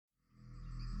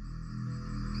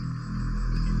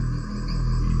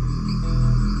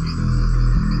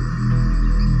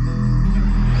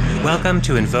Welcome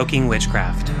to Invoking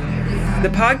Witchcraft, the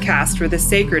podcast where the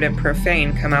sacred and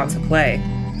profane come out to play.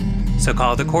 So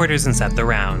call the quarters and set the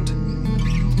round.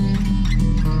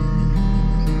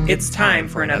 It's time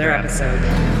for another episode.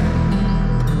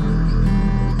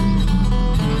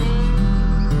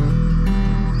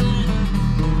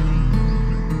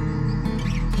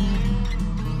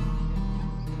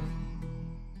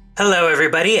 Hello,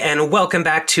 everybody, and welcome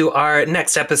back to our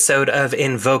next episode of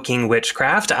Invoking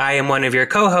Witchcraft. I am one of your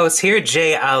co-hosts here,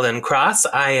 J. Allen Cross.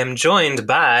 I am joined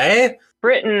by...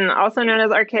 Britton, also known as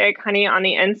Archaic Honey on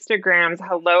the Instagrams.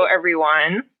 Hello,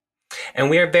 everyone. And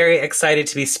we are very excited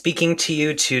to be speaking to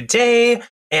you today.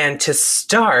 And to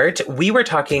start, we were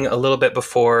talking a little bit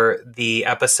before the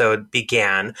episode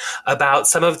began about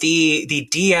some of the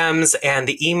DMs and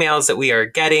the emails that we are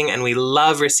getting. And we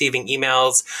love receiving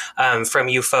emails from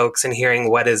you folks and hearing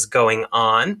what is going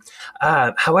on.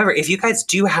 However, if you guys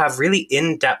do have really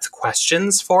in-depth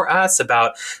questions for us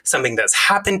about something that's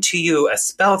happened to you, a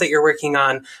spell that you're working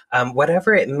on,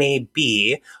 whatever it may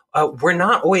be, we're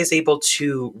not always able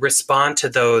to respond to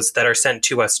those that are sent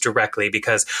to us directly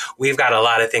because we've got a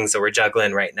lot of things that we're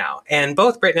juggling right now. And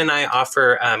both Britton and I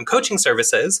offer coaching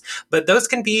services, but those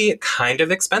can be kind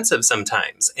of expensive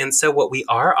sometimes. And so what we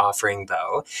are offering,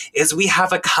 though, is we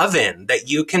have a coven that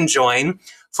you can join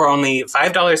for only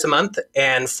 $5 a month.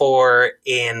 And for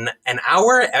in an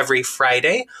hour every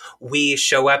Friday, we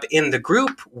show up in the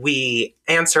group. We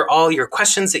answer all your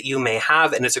questions that you may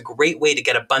have. And it's a great way to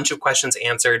get a bunch of questions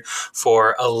answered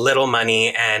for a little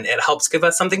money. And it helps give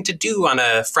us something to do on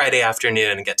a Friday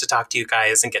afternoon and get to talk to you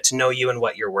guys and get to know you and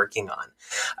what you're working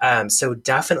on. So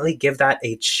definitely give that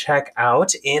a check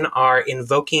out in our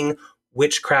Invoking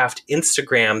Witchcraft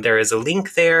Instagram. There is a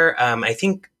link there. I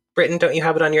think, Britton, don't you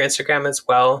have it on your Instagram as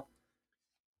well?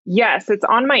 Yes, it's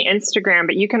on my Instagram,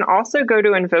 but you can also go to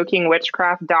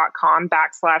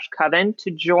invokingwitchcraft.com/coven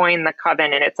to join the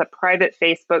coven. And it's a private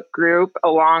Facebook group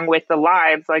along with the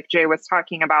lives, like Jay was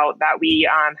talking about, that we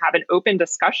have an open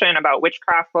discussion about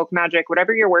witchcraft, folk magic,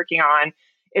 whatever you're working on.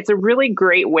 It's a really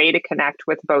great way to connect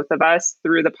with both of us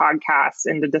through the podcast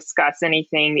and to discuss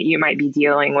anything that you might be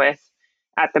dealing with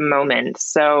at the moment.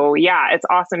 So yeah, it's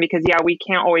awesome because we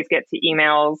can't always get to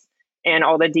emails and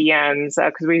all the DMs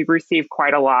because we receive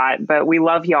quite a lot, but we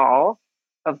love y'all,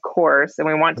 of course, and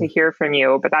we want to hear from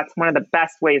you, but that's one of the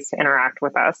best ways to interact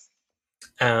with us.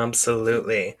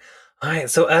 Absolutely. All right.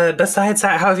 So besides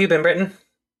that, how have you been, Britton?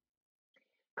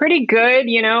 Pretty good,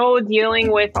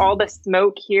 dealing with all the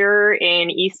smoke here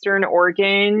in Eastern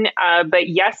Oregon. But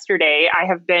yesterday I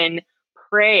have been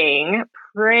praying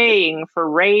for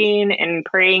rain and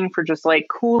praying for just like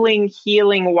cooling,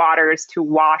 healing waters to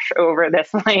wash over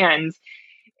this land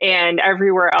and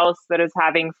everywhere else that is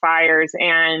having fires.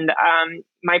 And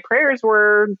my prayers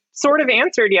were sort of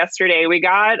answered yesterday. We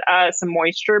got some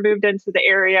moisture moved into the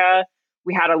area.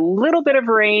 We had a little bit of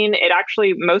rain. It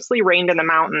actually mostly rained in the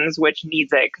mountains, which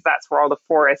needs it because that's where all the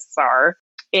forests are.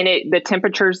 And the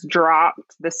temperatures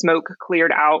dropped, the smoke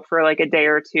cleared out for like a day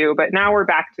or two, but now we're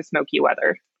back to smoky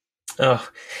weather. Oh,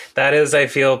 that is, I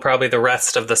feel, probably the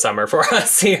rest of the summer for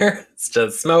us here. It's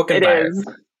just smoke and fire. It is.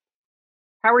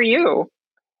 How are you?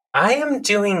 I am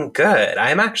doing good.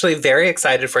 I'm actually very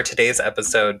excited for today's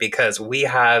episode because we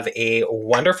have a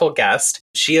wonderful guest.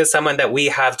 She is someone that we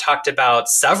have talked about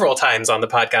several times on the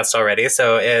podcast already,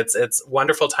 so it's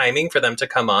wonderful timing for them to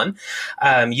come on.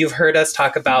 You've heard us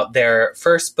talk about their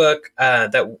first book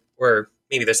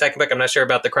maybe their second book. I'm not sure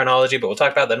about the chronology, but we'll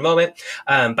talk about that in a moment.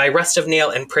 By Rust of Nail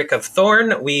and Prick of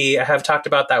Thorn. We have talked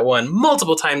about that one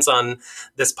multiple times on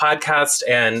this podcast,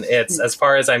 and it's, as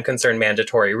far as I'm concerned,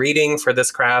 mandatory reading for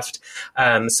this craft.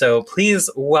 So please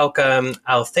welcome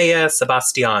Althea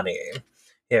Sebastiani.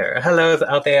 Here. Hello,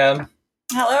 Althea.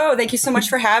 Hello. Thank you so much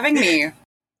for having me.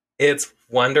 It's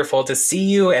wonderful to see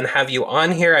you and have you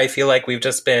on here. I feel like we've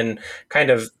just been kind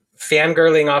of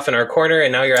fangirling off in our corner,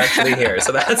 and now you're actually here.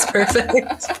 So that's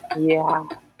perfect. Yeah.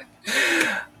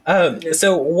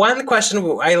 So one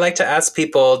question I like to ask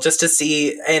people just to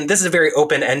see, and this is a very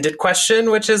open-ended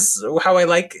question, which is how I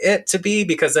like it to be,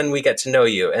 because then we get to know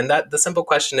you. And that the simple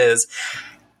question is,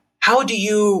 how do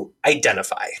you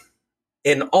identify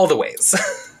in all the ways?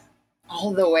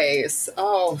 All the ways.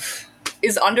 Oh,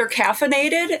 is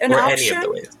under-caffeinated an option? Any of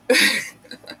the ways.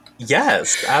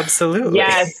 Yes, absolutely.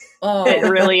 Yes. Oh. It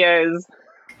really is.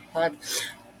 God.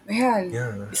 Man,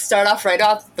 You start off right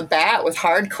off the bat with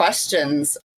hard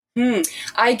questions.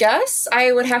 I guess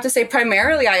I would have to say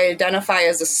primarily I identify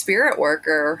as a spirit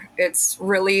worker. It's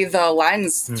really the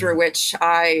lens through which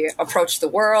I approach the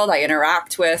world. I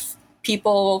interact with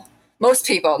people, most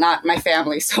people, not my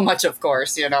family so much, of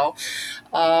course,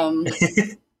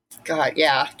 God,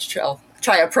 yeah.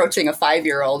 Try approaching a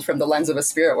 5-year-old from the lens of a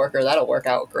spirit worker. That'll work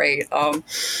out great. That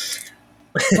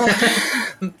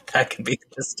could be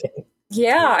interesting.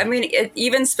 Yeah, I mean,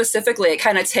 even specifically, it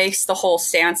kind of takes the whole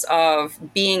stance of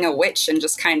being a witch and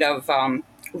just kind of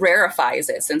rarefies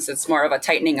it, since it's more of a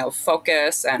tightening of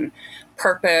focus and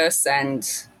purpose,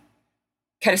 and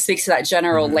kind of speaks to that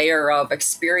general layer of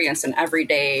experience and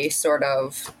everyday sort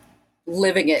of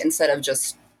living it instead of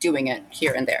just doing it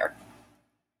here and there.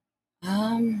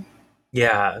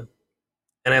 Yeah.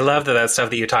 And I love that stuff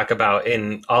that you talk about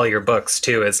in all your books,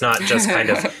 too. It's not just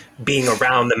kind of being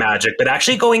around the magic, but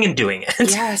actually going and doing it.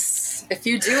 Yes. If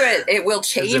you do it, it will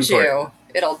change you.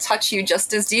 It'll touch you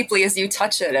just as deeply as you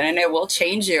touch it, and it will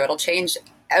change you. It'll change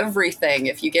everything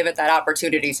if you give it that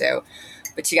opportunity to.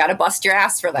 But you got to bust your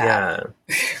ass for that.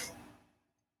 Yeah.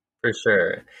 For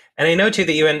sure. And I know, too,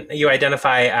 that you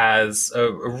identify as a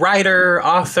writer,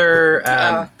 author,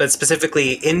 but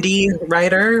specifically indie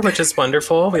writer, which is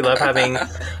wonderful. We love having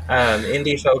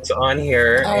indie folks on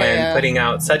here putting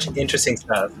out such interesting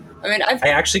stuff. I mean, I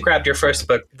actually grabbed your first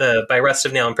book, By Rest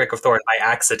of Nail and Prick of Thorn, by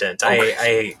accident.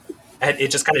 It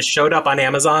just kind of showed up on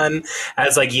Amazon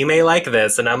as like, you may like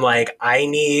this. And I'm like, I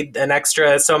need an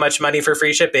extra so much money for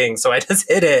free shipping. So I just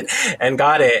hit it and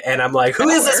got it. And I'm like, who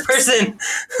is this person?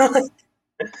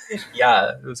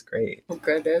 Yeah, it was great. Oh,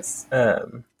 goodness.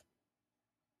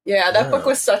 Yeah, that book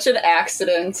was such an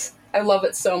accident. I love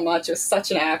it so much. It was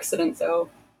such an accident, though.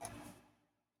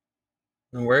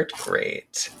 It worked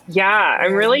great. Yeah,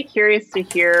 I'm really curious to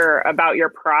hear about your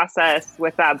process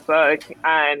with that book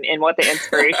and what the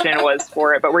inspiration was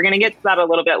for it. But we're going to get to that a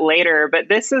little bit later. But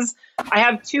I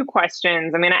have two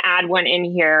questions. I'm going to add one in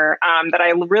here that I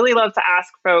really love to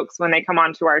ask folks when they come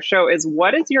onto our show is,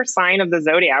 what is your sign of the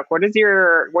zodiac? What are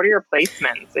your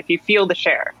placements, if you feel to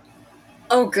share?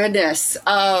 Oh, goodness.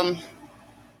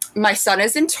 My sun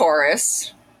is in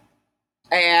Taurus,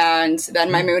 and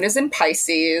then my moon is in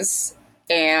Pisces.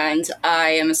 And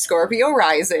I am a Scorpio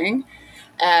rising,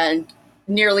 and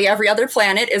nearly every other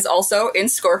planet is also in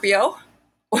Scorpio,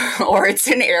 or it's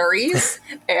in Aries.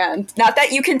 And not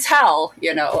that you can tell,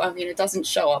 I mean, it doesn't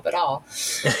show up at all,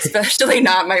 especially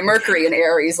not my Mercury in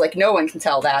Aries. Like, no one can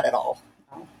tell that at all.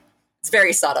 It's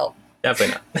very subtle.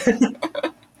 Definitely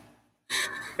not.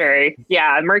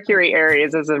 Mercury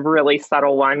Aries is a really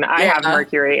subtle one. I have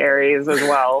Mercury Aries as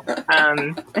well.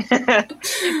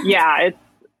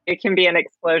 It can be an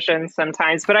explosion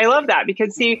sometimes, but I love that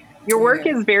because, see, your work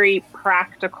is very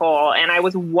practical, and I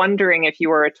was wondering if you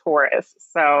were a Taurus,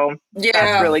 so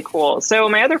that's really cool. So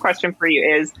my other question for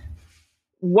you is,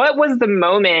 what was the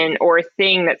moment or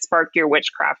thing that sparked your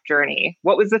witchcraft journey?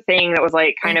 What was the thing that was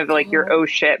like kind of like your oh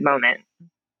shit moment?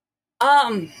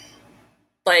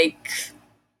 Like,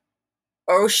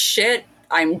 oh shit,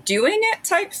 I'm doing it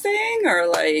type thing, or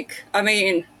like, I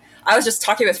mean, I was just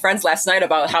talking with friends last night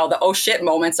about how the oh shit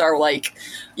moments are like,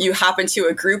 you hop into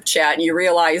a group chat and you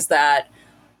realize that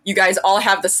you guys all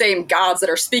have the same gods that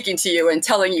are speaking to you and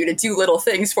telling you to do little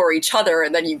things for each other.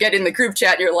 And then you get in the group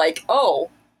chat and you're like,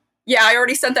 oh, yeah, I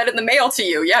already sent that in the mail to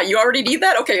you. Yeah, you already need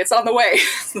that? Okay, it's on the way.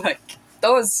 Like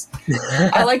those,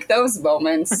 I like those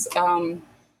moments. In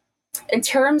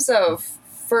terms of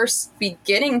first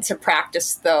beginning to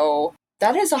practice, though,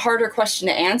 that is a harder question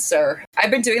to answer. I've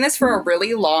been doing this for a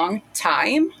really long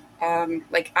time.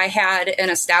 I had an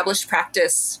established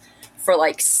practice for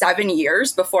like 7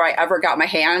 years before I ever got my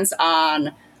hands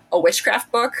on a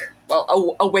witchcraft book.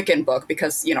 Well, a Wiccan book,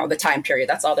 because, the time period,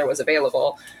 that's all there was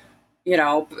available.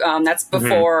 That's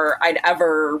before I'd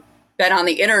ever been on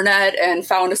the internet and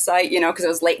found a site, because it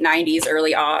was late 90s,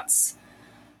 early aughts.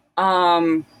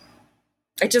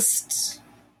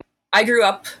 I grew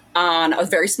up on a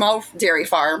very small dairy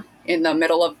farm in the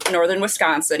middle of northern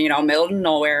Wisconsin, middle of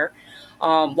nowhere.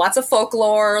 Lots of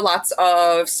folklore, lots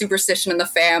of superstition in the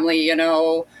family,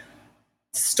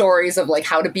 stories of like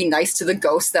how to be nice to the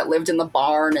ghosts that lived in the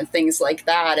barn and things like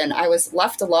that. And I was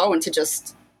left alone to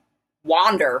just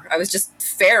wander. I was just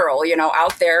feral,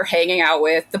 out there hanging out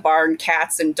with the barn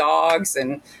cats and dogs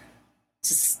and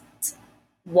just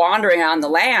wandering on the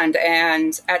land.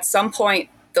 And at some point,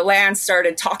 the land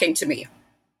started talking to me.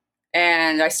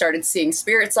 And I started seeing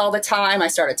spirits all the time. I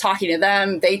started talking to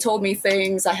them. They told me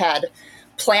things. I had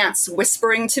plants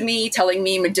whispering to me, telling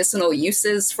me medicinal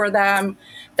uses for them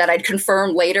that I'd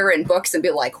confirm later in books and be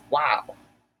like, wow,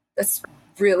 that's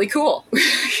really cool.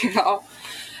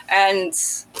 And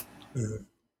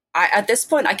at this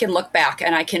point, I can look back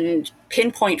and I can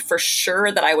pinpoint for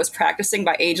sure that I was practicing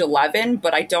by age 11,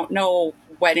 but I don't know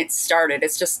when it started.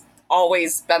 It's just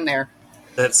always been there.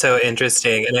 That's so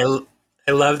interesting. And I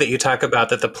I love that you talk about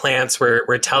that the plants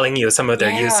were telling you some of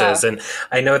their uses. And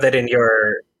I know that in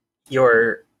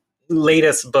your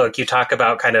latest book, you talk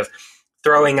about kind of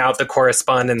throwing out the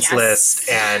correspondence list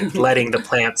and letting the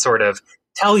plant sort of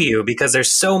tell you, because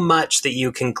there's so much that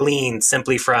you can glean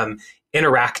simply from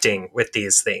interacting with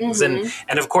these things. And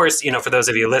of course, for those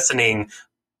of you listening,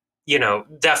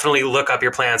 definitely look up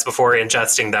your plants before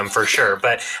ingesting them for sure.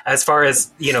 But as far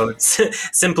as,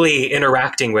 simply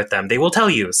interacting with them, they will tell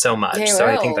you so much. So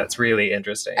I think that's really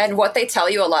interesting. And what they tell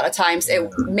you a lot of times, it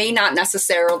may not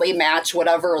necessarily match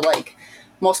whatever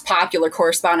most popular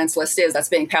correspondence list is that's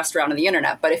being passed around on the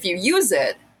internet. But if you use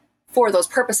it for those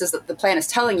purposes that the plant is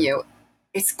telling you,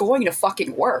 it's going to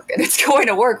fucking work, and it's going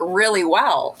to work really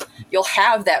well. You'll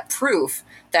have that proof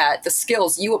that the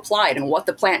skills you applied and what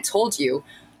the plant told you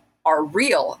are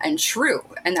real and true.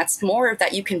 And that's more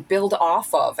that you can build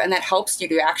off of. And that helps you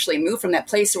to actually move from that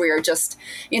place where you're just,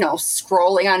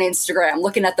 scrolling on Instagram,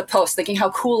 looking at the post, thinking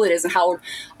how cool it is and how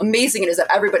amazing it is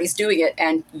that everybody's doing it.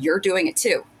 And you're doing it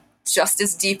too, just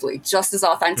as deeply, just as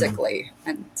authentically.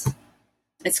 And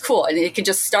it's cool. And you can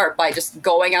just start by just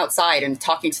going outside and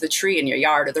talking to the tree in your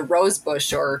yard or the rose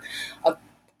bush or a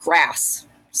grass,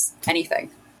 just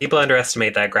anything. People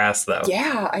underestimate that grass, though.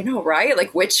 Yeah, I know, right?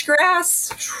 Like witch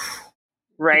grass.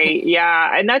 Right.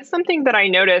 Yeah. And that's something that I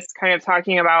noticed kind of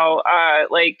talking about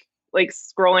like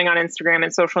scrolling on Instagram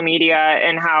and social media,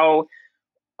 and how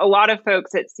a lot of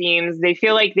folks, it seems, they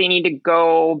feel like they need to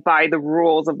go by the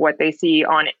rules of what they see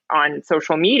on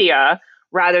social media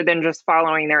rather than just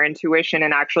following their intuition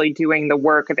and actually doing the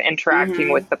work of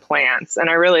interacting with the plants. And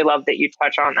I really love that you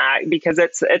touch on that, because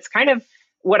it's kind of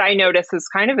what I notice is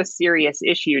kind of a serious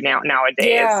issue nowadays.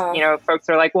 Yeah. Folks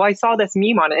are like, well, I saw this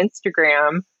meme on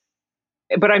Instagram,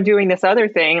 but I'm doing this other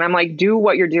thing. And I'm like, do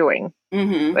what you're doing.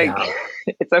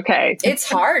 It's okay. It's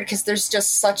hard because there's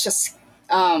just such a,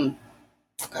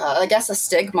 I guess a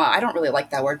stigma. I don't really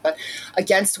like that word, but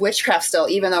against witchcraft still,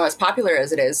 even though as popular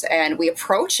as it is. And we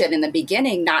approach it in the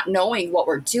beginning, not knowing what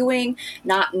we're doing,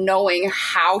 not knowing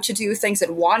how to do things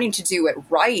and wanting to do it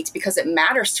right because it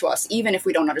matters to us, even if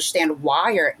we don't understand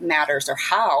why it matters or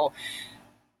how.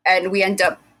 And we end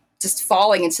up just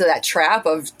falling into that trap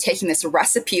of taking this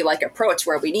recipe-like approach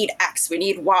where we need X, we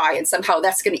need Y, and somehow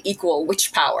that's going to equal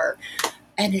witch power.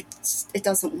 And it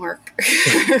doesn't work.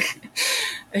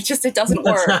 It doesn't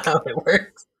work. That's not how it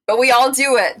works. But we all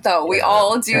do it, though. We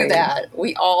all do that.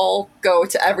 We all go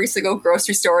to every single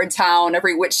grocery store in town,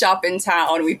 every witch shop in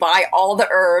town. We buy all the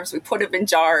herbs, we put them in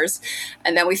jars,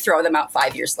 and then we throw them out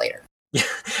 5 years later.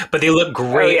 But they look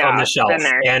great on the shelf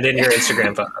and in your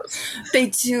Instagram photos. They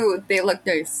do. They look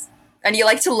nice. And you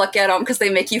like to look at them because they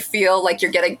make you feel like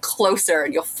you're getting closer,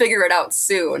 and you'll figure it out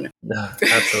soon.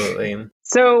 Absolutely.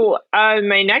 So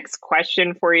my next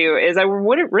question for you is, I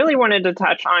really wanted to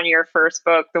touch on your first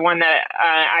book, the one that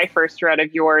I first read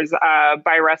of yours,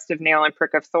 By Rest of Nail and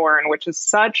Prick of Thorn, which is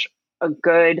such a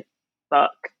good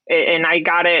book. And I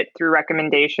got it through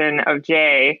recommendation of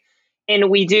Jay.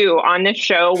 And we do, on this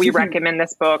show, we recommend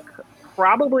this book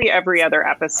probably every other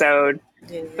episode.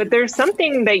 But there's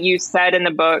something that you said in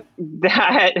the book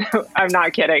that I'm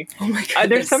not kidding. Oh my goodness.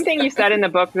 There's something you said in the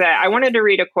book that I wanted to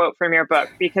read a quote from your book,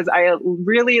 because I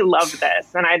really love this.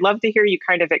 And I'd love to hear you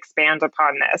kind of expand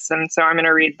upon this. And so I'm going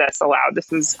to read this aloud.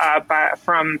 This is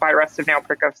from By Rest of Nail,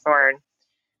 Prick of Thorn.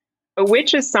 A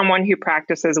witch is someone who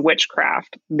practices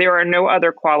witchcraft. There are no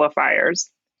other qualifiers.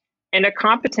 And a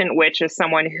competent witch is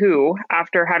someone who,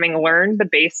 after having learned the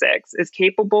basics, is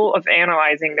capable of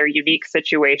analyzing their unique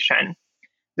situation,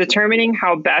 determining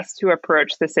how best to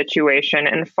approach the situation,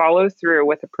 and follow through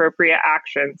with appropriate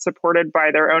action supported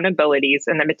by their own abilities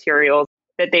and the materials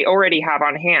that they already have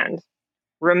on hand.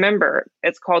 Remember,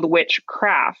 it's called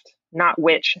witchcraft, not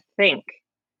witch think.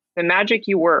 The magic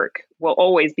you work will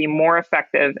always be more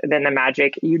effective than the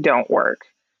magic you don't work.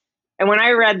 And when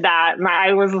I read that,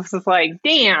 I was just like,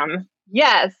 damn,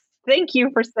 yes, thank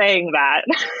you for saying that.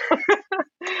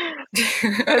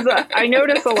 Because I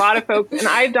notice a lot of folks, and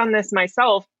I've done this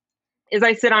myself, is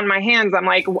I sit on my hands. I'm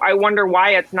like, I wonder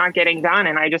why it's not getting done.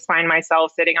 And I just find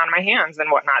myself sitting on my hands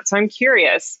and whatnot. So I'm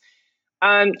curious.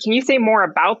 Can you say more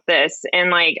about this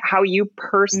and like how you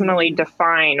personally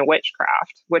define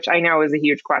witchcraft, which I know is a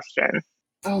huge question.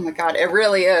 Oh my God, it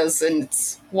really is. And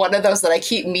it's one of those that I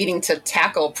keep meaning to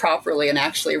tackle properly and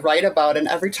actually write about. And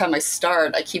every time I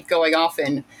start, I keep going off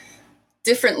in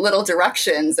different little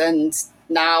directions. And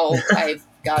now I've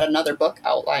got another book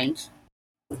outlined.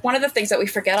 One of the things that we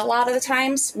forget a lot of the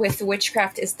times with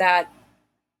witchcraft is that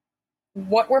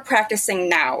what we're practicing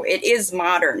now, it is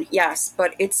modern, yes,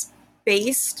 but it's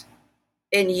based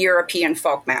in European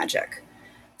folk magic.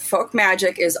 Folk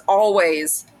magic is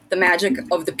always the magic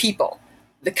of the people,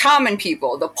 the common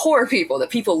people, the poor people, the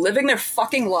people living their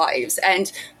fucking lives.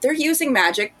 And they're using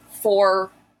magic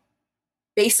for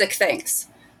basic things,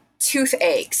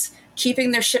 toothaches,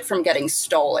 keeping their shit from getting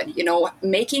stolen, you know,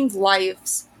 making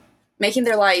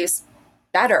their lives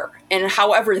better. And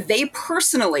however they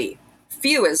personally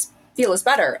feel is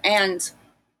better. And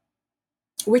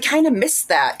we kind of miss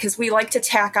that because we like to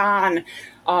tack on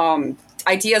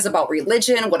ideas about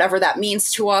religion, whatever that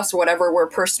means to us, or whatever we're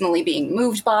personally being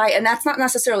moved by. And that's not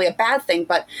necessarily a bad thing,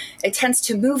 but it tends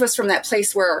to move us from that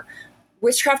place where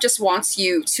witchcraft just wants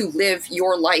you to live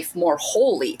your life more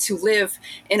wholly, to live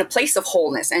in a place of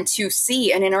wholeness, and to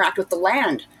see and interact with the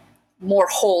land more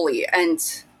wholly. And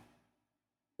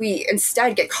we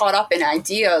instead get caught up in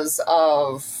ideas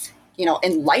of, you know,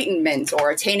 enlightenment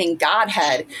or attaining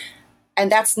Godhead.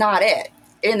 And that's not it.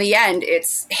 In the end,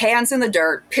 it's hands in the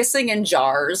dirt, pissing in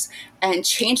jars, and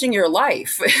changing your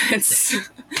life.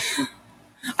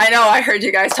 I know I heard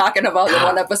you guys talking about the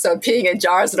one episode peeing in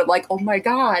jars, and I'm like, oh my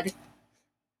God.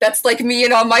 That's like me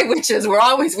and all my witches.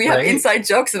 We have inside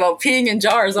jokes about peeing in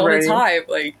jars all the time.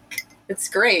 Like, it's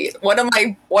great. One of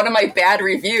my bad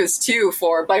reviews too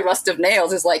for by Rust of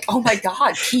Nails is like, oh my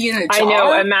God, pee in a jar. I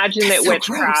know. Imagine that so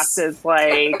witchcraft gross. Is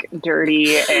like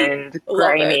dirty and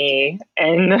grimy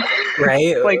and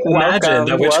like imagine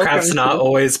that witchcraft's not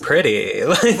always pretty.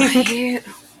 Right?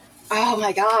 Oh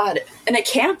my God. And it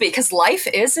can't be, because life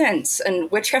isn't. And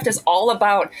witchcraft is all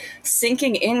about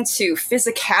sinking into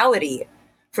physicality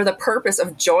for the purpose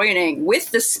of joining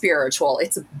with the spiritual.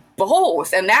 It's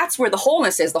both. And that's where the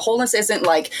wholeness is. The wholeness isn't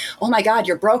like, oh my God,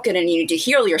 you're broken and you need to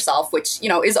heal yourself, which, you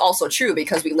know, is also true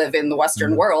because we live in the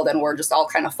Western world and we're just all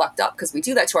kind of fucked up because we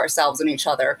do that to ourselves and each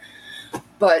other.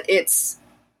 But it's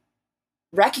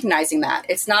recognizing that.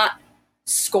 It's not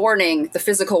scorning the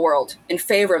physical world in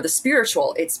favor of the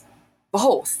spiritual. It's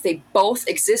both. They both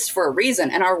exist for a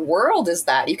reason. And our world is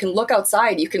that. You can look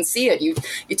outside, you can see it. You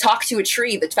talk to a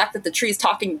tree. The fact that the tree is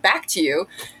talking back to you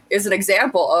is an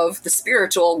example of the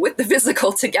spiritual with the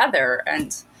physical together.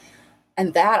 And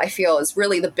that, I feel, is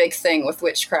really the big thing with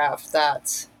witchcraft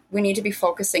that we need to be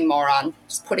focusing more on,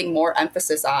 just putting more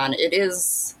emphasis on. It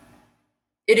is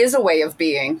a way of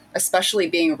being, especially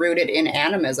being rooted in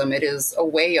animism. It is a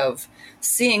way of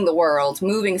seeing the world,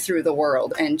 moving through the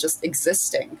world, and just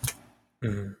existing.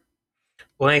 Mm-hmm.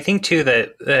 Well, I think too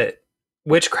that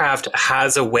witchcraft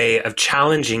has a way of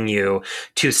challenging you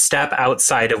to step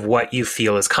outside of what you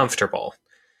feel is comfortable,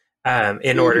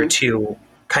 in order to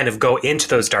kind of go into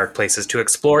those dark places, to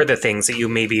explore the things that you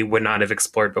maybe would not have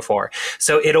explored before.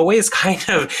 So it always kind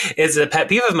of is a pet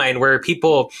peeve of mine where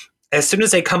people, as soon as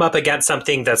they come up against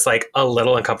something that's like a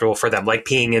little uncomfortable for them, like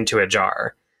peeing into a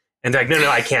jar, and they're like, no,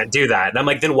 I can't do that. And I'm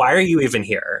like, then why are you even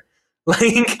here?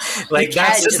 Like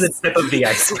that's just the tip of the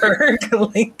iceberg.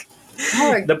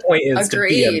 The point is to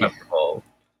be uncomfortable.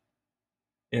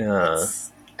 Yeah.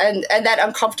 And that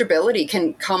uncomfortability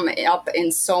can come up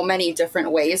in so many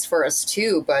different ways for us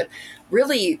too. But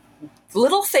really,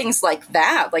 little things like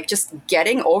that, like just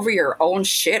getting over your own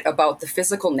shit about the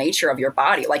physical nature of your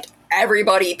body. Like,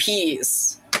 everybody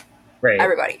pees. Right.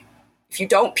 Everybody. If you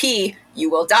don't pee, you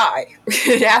will die.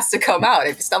 It has to come out.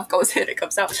 If stuff goes in, it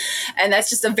comes out. And that's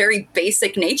just a very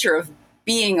basic nature of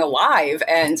being alive.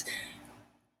 And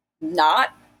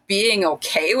not being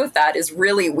okay with that is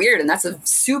really weird. And that's a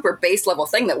super base level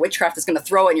thing that witchcraft is going to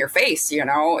throw in your face. You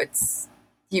know, it's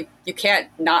you can't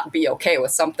not be okay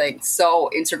with something so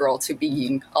integral to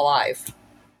being alive.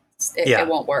 It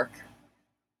won't work.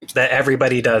 That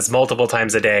everybody does multiple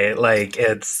times a day. Like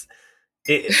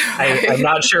I'm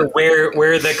not sure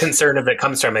where the concern of it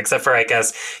comes from, except for, I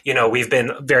guess, you know, we've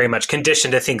been very much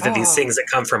conditioned to think that these things that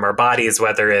come from our bodies,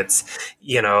 whether it's,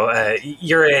 you know,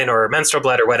 urine or menstrual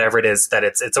blood or whatever it is, that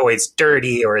it's always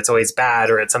dirty or it's always bad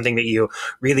or it's something that you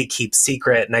really keep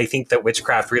secret. And I think that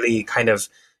witchcraft really kind of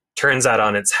turns that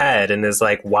on its head and is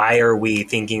like, why are we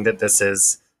thinking that this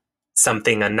is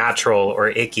something unnatural or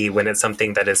icky when it's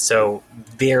something that is so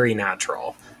very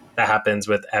natural that happens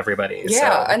with everybody?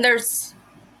 Yeah, so.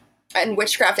 And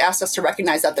witchcraft asks us to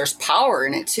recognize that there's power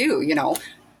in it too, you know.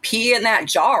 Pee in that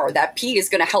jar. That pee is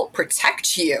going to help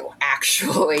protect you,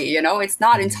 actually, you know. It's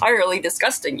not entirely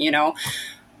disgusting, you know.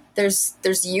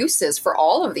 There's uses for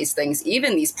all of these things,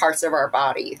 even these parts of our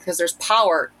body, because there's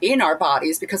power in our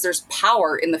bodies, because there's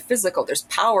power in the physical. There's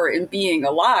power in being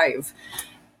alive.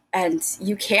 And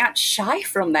you can't shy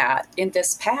from that in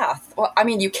this path. Well, I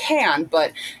mean, you can,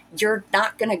 but you're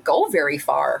not going to go very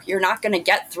far. You're not going to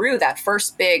get through that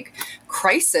first big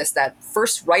crisis, that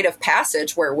first rite of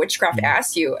passage where witchcraft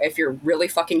asks you if you're really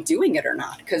fucking doing it or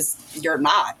not, because you're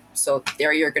not. So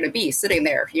there you're going to be sitting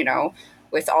there, you know,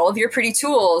 with all of your pretty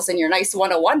tools and your nice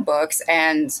 101 books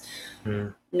and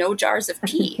no jars of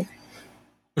pee.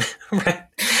 Right.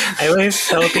 I always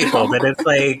tell people that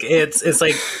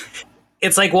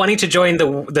it's like wanting to join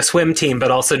the swim team,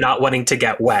 but also not wanting to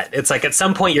get wet. It's like at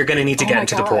some point you're going to need to get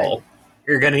into the pool.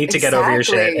 You're going to need to get over your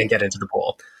shit and get into the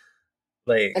pool.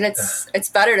 Like, and it's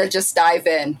better to just dive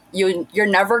in. You're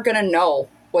never going to know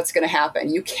what's going to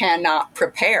happen. You cannot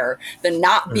prepare. The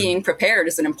not being prepared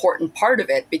is an important part of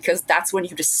it, because that's when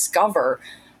you discover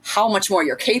how much more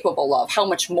you're capable of, how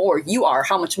much more you are,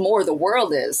 how much more the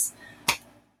world is.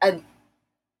 And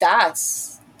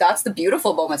that's the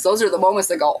beautiful moments. Those are the moments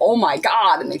that go, oh my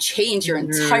God, and they change your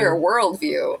entire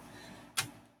worldview.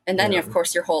 And then, of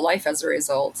course, your whole life as a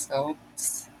result. So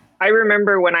I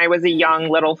remember when I was a young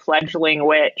little fledgling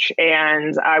witch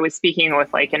and I was speaking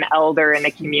with like an elder in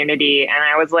the community, and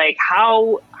I was like,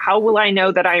 how will I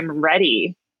know that I'm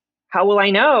ready? How will I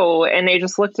know? And they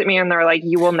just looked at me and they're like,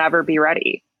 you will never be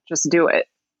ready. Just do it.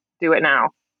 Do it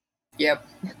now. Yep.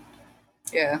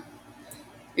 Yeah.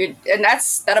 And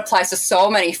that applies to so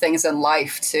many things in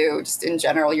life too. Just in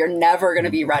general, you're never going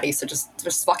to be ready. So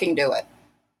just fucking do it.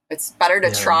 It's better to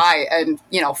try and,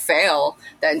 fail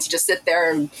than to just sit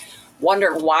there and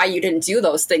wonder why you didn't do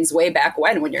those things way back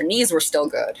when your knees were still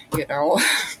good,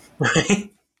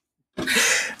 Right.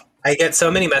 I get so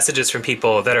many messages from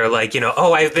people that are like,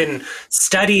 oh, I've been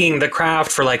studying the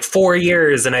craft for like 4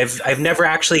 years and I've never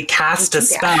actually cast a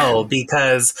spell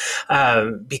because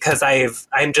I'm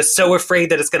just so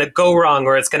afraid that it's going to go wrong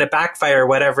or it's going to backfire,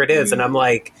 whatever it is. And I'm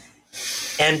like,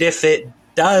 and if it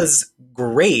does,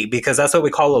 great, because that's what we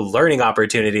call a learning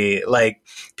opportunity. Like,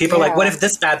 people are like, what if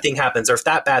this bad thing happens or if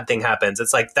that bad thing happens?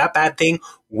 It's like, that bad thing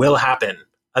will happen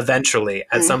eventually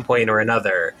at some point or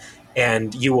another.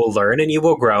 And you will learn and you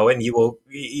will grow and you're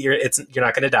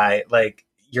not going to die. Like,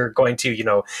 you're going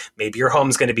to, maybe your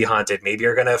home's going to be haunted. Maybe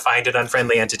you're going to find an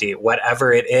unfriendly entity,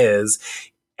 whatever it is.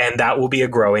 And that will be a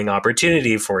growing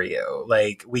opportunity for you.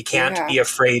 Like, we can't be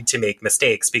afraid to make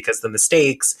mistakes, because the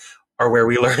mistakes are where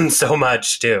we learn so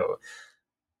much too.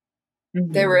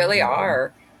 They really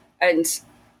are. And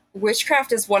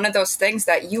witchcraft is one of those things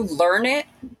that you learn it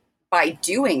by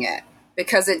doing it.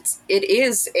 Because it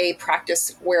is a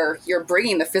practice where you're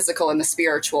bringing the physical and the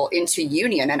spiritual into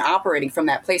union and operating from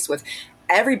that place with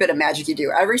every bit of magic you do,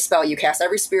 every spell you cast,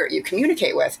 every spirit you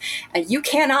communicate with. And you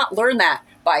cannot learn that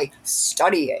by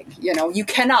studying. You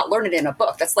cannot learn it in a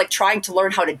book. That's like trying to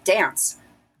learn how to dance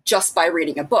just by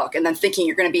reading a book and then thinking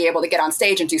you're going to be able to get on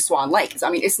stage and do Swan Lake. I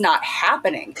mean, it's not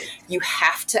happening. You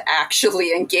have to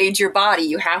actually engage your body.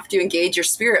 You have to engage your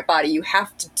spirit body. You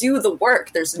have to do the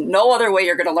work. There's no other way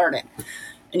you're going to learn it.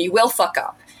 And you will fuck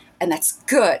up. And that's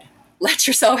good. Let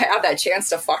yourself have that chance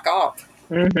to fuck up.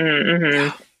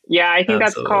 Yeah, I think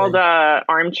that's called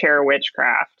armchair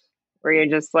witchcraft, where you're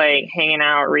just like hanging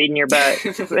out, reading your book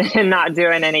and not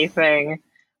doing anything.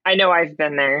 I know I've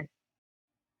been there.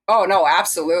 Oh, no,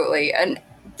 absolutely. And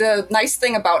the nice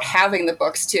thing about having the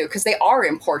books, too, because they are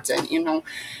important,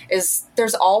 is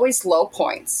there's always low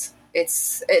points. It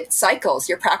cycles.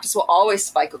 Your practice will always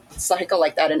cycle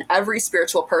like that. And every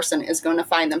spiritual person is going to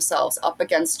find themselves up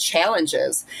against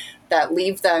challenges that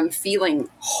leave them feeling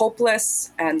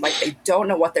hopeless and like they don't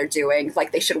know what they're doing,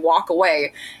 like they should walk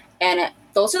away. And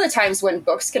those are the times when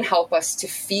books can help us to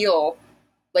feel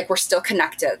like we're still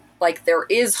connected, like there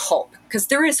is hope, because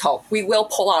there is hope. We will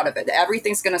pull out of it.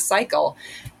 Everything's going to cycle.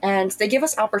 And they give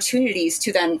us opportunities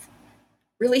to then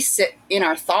really sit in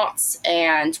our thoughts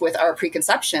and with our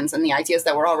preconceptions and the ideas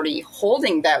that we're already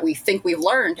holding that we think we've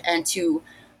learned, and to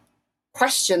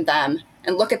question them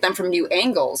and look at them from new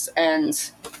angles.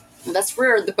 And that's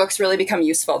where the books really become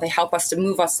useful. They help us to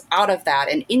move us out of that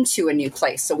and into a new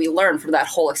place. So we learn from that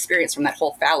whole experience, from that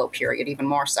whole fallow period, even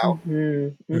more so.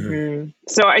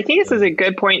 So I think this is a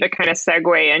good point to kind of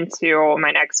segue into my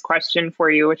next question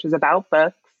for you, which is about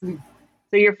books.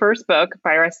 So your first book,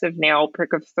 By Rest of Nail,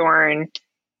 Prick of Thorn,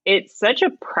 it's such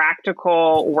a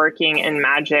practical working in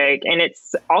magic, and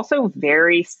it's also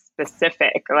very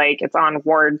specific. Like, it's on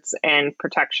wards and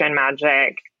protection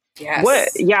magic.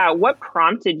 Yes. What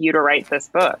prompted you to write this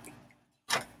book?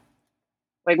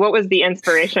 Like, what was the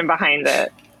inspiration behind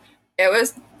it? I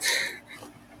was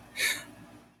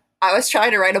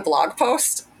trying to write a blog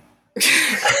post. And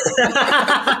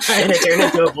it turned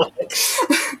into a book.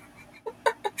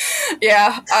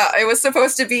 Yeah, it was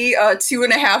supposed to be a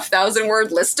 2,500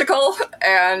 word listicle,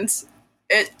 and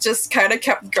it just kind of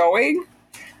kept going.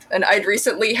 And I'd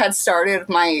recently had started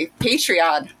my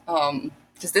Patreon,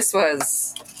 because this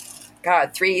was,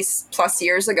 3+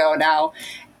 years ago now.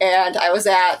 And I was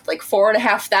at like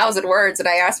 4,500 words, and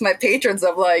I asked my patrons,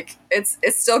 I'm like, it's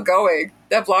still going.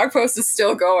 That blog post is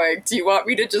still going. Do you want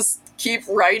me to just keep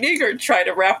writing or try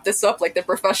to wrap this up like the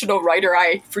professional writer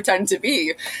I pretend to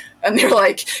be? And they're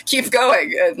like, keep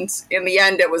going. And in the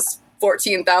end, it was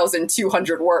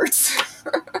 14,200 words.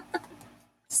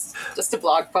 Just a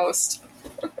blog post.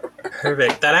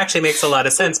 Perfect. That actually makes a lot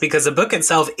of sense because the book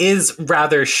itself is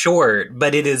rather short,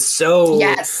 but it is so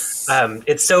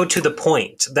it's so to the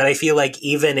point that I feel like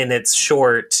even in its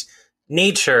short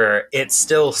nature, it's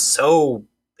still so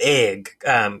big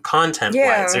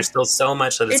content-wise. There's still so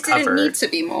much that is covered. It didn't need to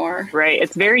be more. Right.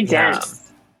 It's very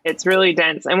dense. It's really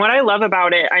dense. And what I love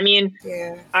about it, I mean,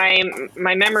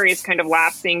 my memory is kind of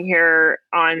lapsing here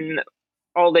on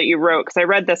all that you wrote because I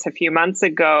read this a few months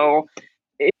ago.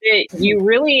 You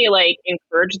really like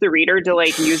encourage the reader to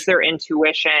like use their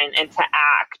intuition and to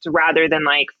act rather than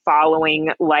like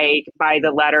following like by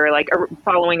the letter, like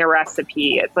following a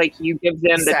recipe. It's like you give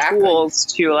them the tools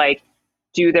to like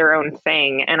do their own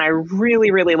thing. And I really,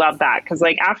 really love that because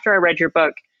like after I read your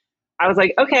book, I was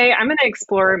like, okay, I'm going to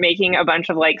explore making a bunch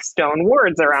of like stone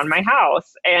wards around my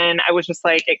house. And I was just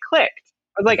like, it clicked.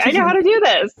 I was like, I know how to do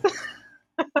this.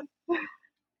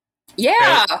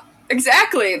 Yeah. Right.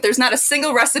 Exactly. There's not a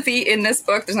single recipe in this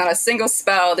book. There's not a single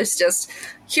spell. There's just,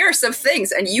 here are some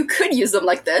things, and you could use them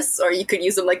like this, or you could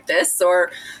use them like this,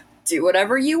 or do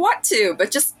whatever you want to,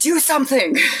 but just do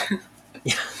something.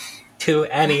 Yeah. Do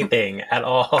anything at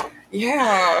all.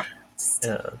 Yeah.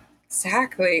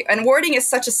 Exactly. And wording is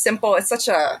such a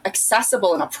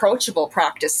accessible and approachable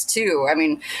practice too. I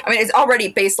mean, it's already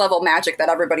base level magic that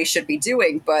everybody should be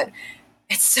doing, but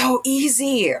it's so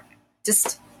easy.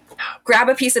 Just grab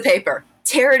a piece of paper,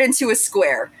 tear it into a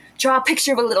square, draw a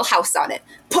picture of a little house on it,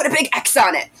 put a big X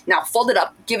on it. Now fold it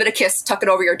up, give it a kiss, tuck it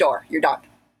over your door. You're done.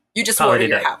 You just worded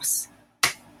your house.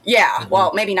 Yeah,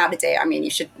 well, maybe not a day. I mean, you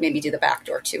should maybe do the back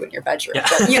door too in your bedroom.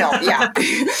 Yeah. But,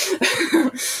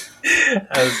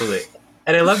 Absolutely.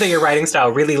 And I love that your writing style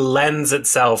really lends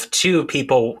itself to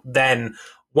people then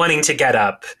wanting to get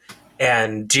up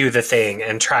and do the thing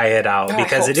and try it out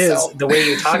because it is the way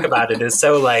you talk about it is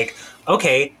so like,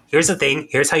 okay, here's the thing.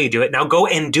 Here's how you do it. Now go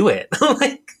and do it.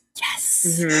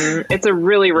 Yes. Mm-hmm. It's a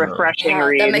really refreshing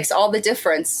read. That makes all the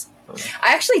difference.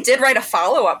 I actually did write a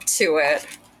follow-up to it.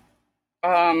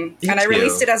 And I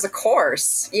released it as a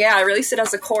course. Yeah, I released it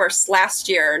as a course last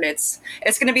year. And it's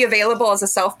going to be available as a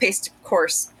self-paced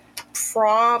course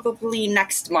probably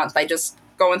next month. I just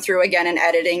going through again and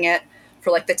editing it for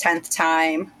like the 10th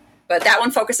time. But that one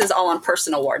focuses all on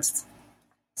personal wards.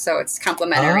 So it's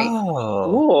complimentary.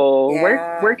 Oh,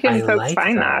 yeah. Where can folks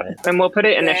find that? And we'll put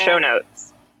it in the show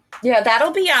notes. Yeah,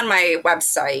 that'll be on my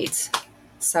website.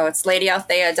 So it's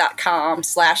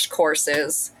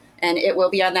ladyalthea.com/courses. And it will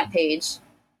be on that page.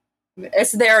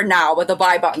 It's there now, but the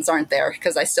buy buttons aren't there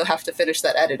because I still have to finish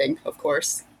that editing, of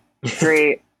course.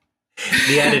 Great.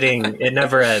 The editing, it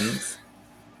never ends.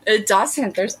 It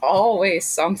doesn't. There's always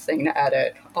something to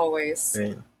edit. Always.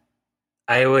 Right.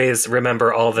 I always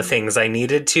remember all the things I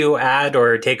needed to add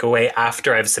or take away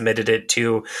after I've submitted it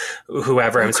to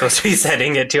whoever I'm supposed to be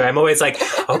sending it to. I'm always like,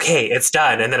 okay, it's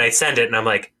done. And then I send it and I'm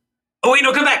like, oh, wait,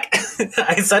 no, come back.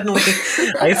 I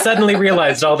suddenly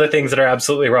realized all the things that are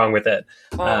absolutely wrong with it.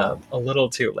 A little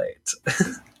too late.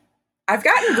 I've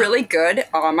gotten really good.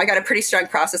 I got a pretty strong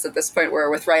process at this point where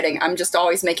with writing, I'm just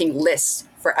always making lists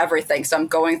for everything. So I'm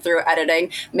going through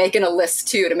editing, making a list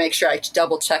too to make sure I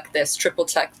double check this, triple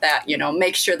check that,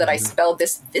 make sure that I spell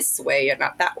this way and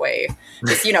not that way.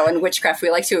 Because, in witchcraft, we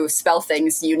like to spell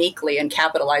things uniquely and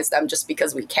capitalize them just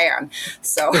because we can.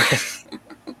 So...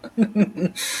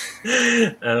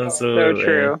 Absolutely. So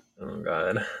true. Oh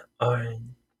God. All right.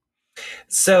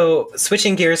 So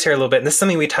switching gears here a little bit, and this is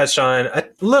something we touched on a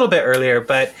little bit earlier,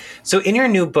 but so in your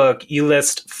new book, you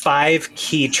list 5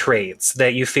 key traits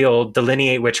that you feel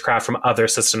delineate witchcraft from other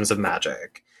systems of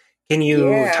magic. Can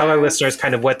you tell our listeners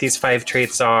kind of what these 5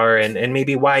 traits are and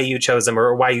maybe why you chose them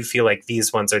or why you feel like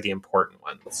these ones are the important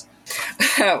ones?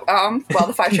 Well,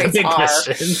 the 5 traits Big are...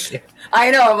 questions.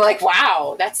 I know, I'm like,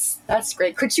 wow, that's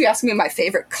great. Could you ask me my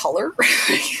favorite color?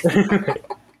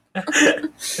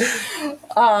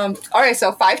 All right,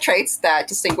 so 5 traits that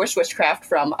distinguish witchcraft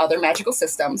from other magical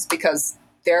systems, because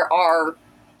there are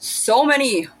so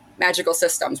many magical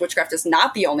systems. Witchcraft is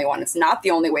not the only one. It's not the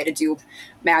only way to do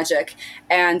magic.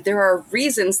 And there are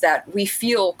reasons that we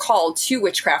feel called to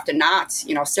witchcraft and not,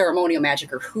 ceremonial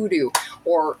magic or hoodoo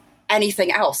or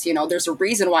anything else. There's a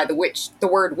reason why the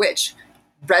word witch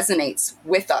resonates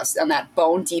with us on that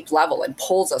bone deep level and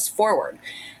pulls us forward.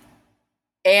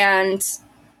 And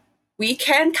we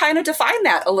can kind of define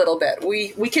that a little bit.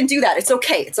 We can do that. It's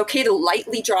okay. It's okay to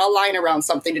lightly draw a line around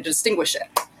something to distinguish it.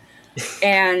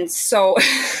 And so,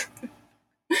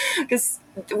 because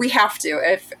we have to,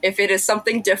 if it is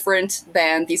something different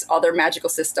than these other magical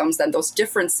systems, then those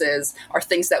differences are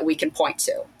things that we can point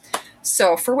to.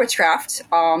 So for witchcraft,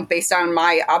 based on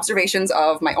my observations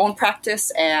of my own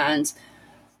practice and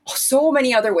so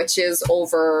many other witches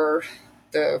over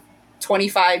the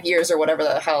 25 years or whatever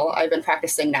the hell I've been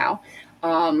practicing now,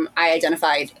 I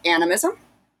identified animism,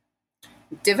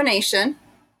 divination,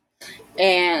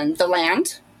 and the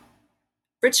land,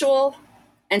 ritual,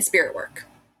 and spirit work.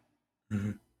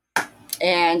 Mm-hmm.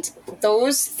 And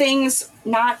those things,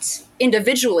 not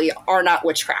individually, are not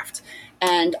witchcraft.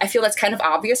 And I feel that's kind of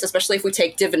obvious, especially if we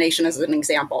take divination as an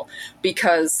example,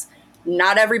 because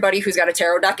not everybody who's got a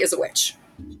tarot deck is a witch.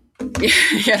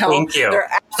 You know, Thank you.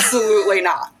 They're absolutely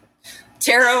not.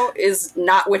 Tarot is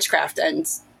not witchcraft, and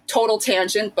total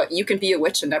tangent, but you can be a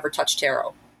witch and never touch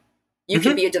tarot. You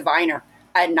can be a diviner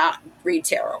and not read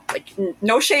tarot. Like,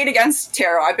 no shade against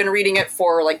tarot. I've been reading it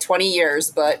for like 20 years,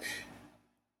 but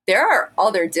there are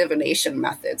other divination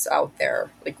methods out there.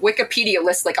 Like, Wikipedia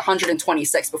lists like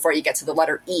 126 before you get to the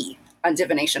letter E on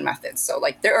divination methods. So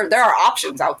like there are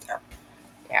options out there.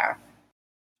 Yeah.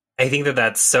 I think that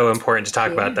that's so important to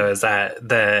talk about, though, is that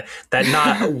that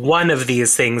not one of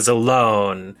these things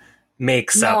alone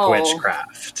makes up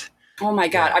witchcraft. Oh my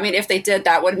God. Yeah. I mean, if they did,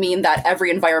 that would mean that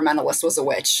every environmentalist was a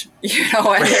witch, you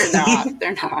know, and they're not.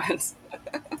 They're not.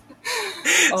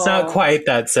 It's not quite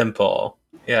that simple.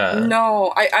 Yeah.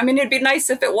 No, I mean, it'd be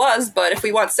nice if it was, but if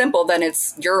we want simple, then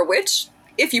it's you're a witch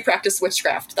if you practice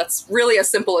witchcraft. That's really as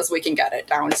simple as we can get it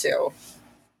down to.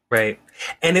 Right.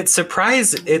 And it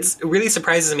really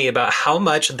surprises me about how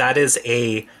much that is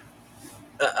a,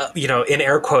 you know, in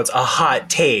air quotes, a hot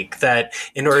take, that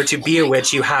in order to be a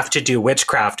witch, you have to do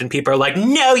witchcraft. And people are like,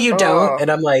 no, you don't. And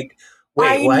I'm like,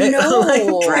 wait, what?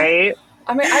 Know. Right.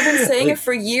 I mean, I've been saying it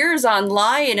for years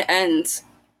online, and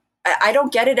I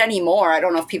don't get it anymore. I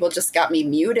don't know if people just got me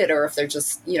muted or if they're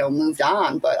just, you know, moved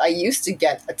on. But I used to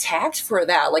get attacked for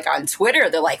that. Like on Twitter,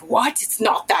 they're like, what? It's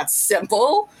not that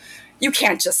simple. You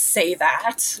can't just say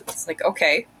that. It's like,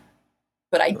 okay,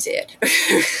 but I did.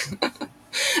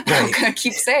 I'm going to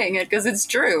keep saying it because it's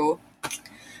true.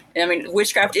 I mean,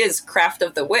 witchcraft is craft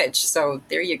of the witch. So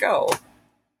there you go.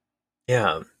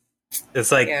 Yeah.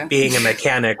 It's like being a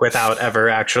mechanic without ever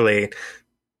actually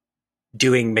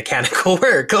doing mechanical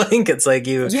work. Like, it's like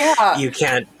you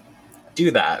can't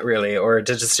do that really. Or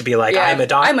to be like, I'm a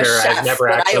doctor. I'm a chef, I've never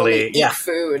but actually I only eat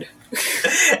food.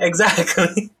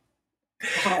 Exactly.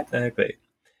 Exactly.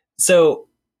 So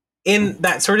in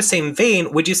that sort of same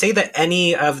vein, would you say that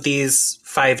any of these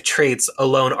 5 traits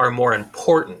alone are more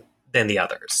important than the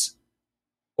others?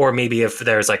 Or maybe if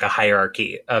there's like a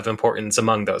hierarchy of importance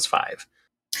among those 5?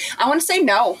 I want to say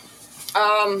no.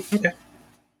 Okay.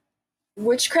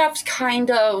 Witchcraft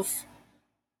kind of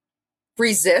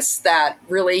resists that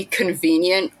really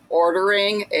convenient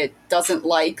ordering. It doesn't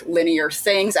like linear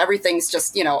things. Everything's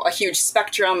just, you know, a huge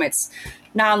spectrum. It's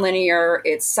nonlinear,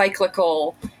 it's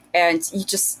cyclical, and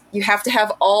you have to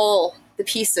have all the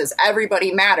pieces.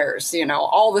 Everybody matters, you know,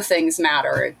 all the things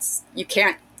matter. You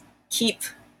can't keep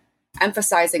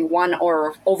emphasizing one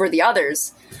or over the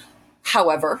others.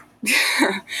 However,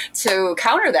 to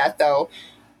counter that though,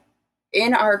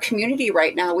 in our community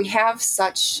right now, we have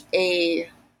such a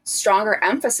stronger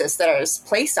emphasis that is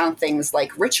placed on things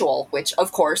like ritual, which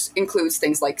of course includes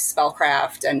things like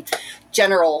spellcraft and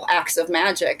general acts of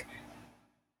magic.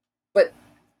 But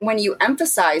when you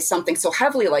emphasize something so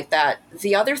heavily like that,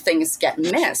 the other things get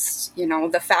missed. You know,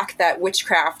 the fact that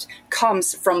witchcraft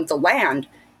comes from the land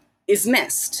is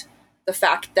missed. The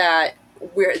fact that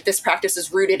this practice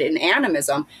is rooted in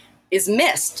animism is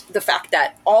missed. The fact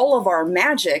that all of our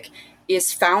magic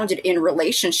is founded in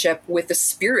relationship with the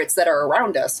spirits that are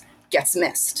around us gets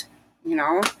missed. You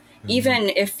know, even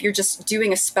if you're just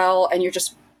doing a spell and you're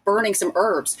just burning some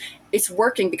herbs, it's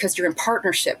working because you're in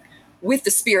partnership with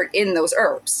the spirit in those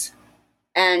herbs.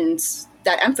 And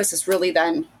that emphasis really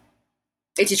then,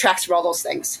 it detracts from all those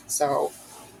things. So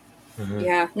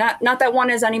yeah, not that one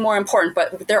is any more important,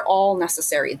 but they're all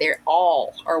necessary. They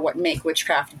all are what make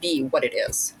witchcraft be what it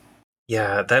is.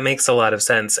 Yeah, that makes a lot of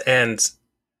sense. And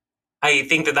I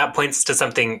think that points to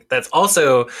something that's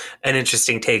also an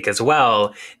interesting take as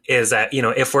well, is that, you know,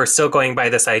 if we're still going by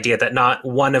this idea that not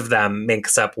one of them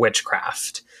makes up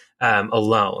witchcraft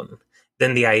alone,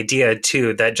 then the idea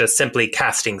too that just simply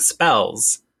casting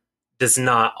spells does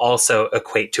not also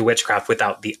equate to witchcraft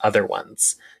without the other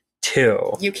ones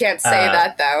too. You can't say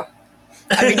that though.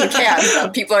 I mean, you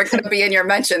can. People are going to be in your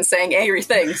mentions saying angry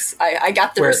things. I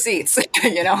got the receipts,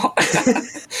 you know.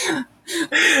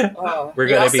 We're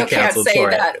going to be canceled for it. You also can't say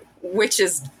that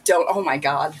witches don't. Oh my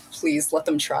God! Please let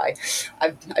them try.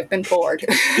 I've been bored.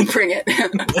 Bring it.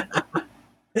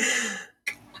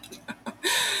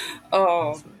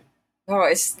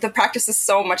 It's the practice is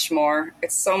so much more.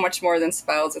 It's so much more than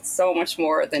spells. It's so much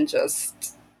more than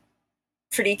just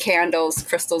pretty candles,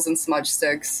 crystals, and smudge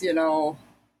sticks. You know,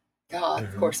 God,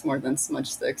 of course, more than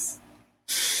smudge sticks.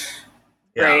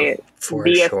 Yeah, right. For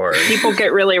sure. People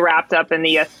get really wrapped up in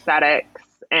the aesthetics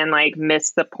and like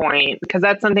miss the point, because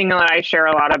that's something that I share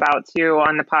a lot about too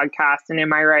on the podcast and in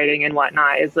my writing and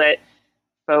whatnot, is that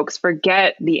folks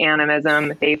forget the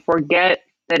animism. They forget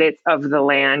that it's of the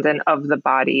land and of the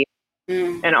body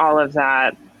and all of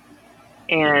that,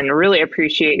 and really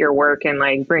appreciate your work and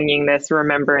like bringing this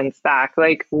remembrance back.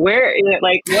 Like, what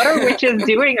are witches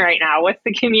doing right now? What's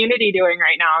the community doing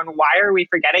right now? And why are we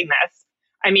forgetting this?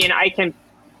 I mean, I can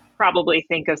probably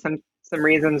think of some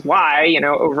reasons why, you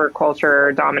know, over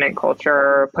culture, dominant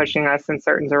culture, pushing us in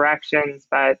certain directions,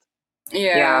 but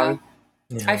yeah.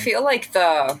 I feel like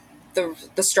the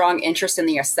strong interest in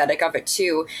the aesthetic of it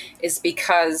too is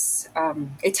because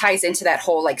it ties into that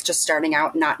whole like just starting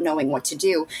out not knowing what to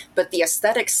do, but the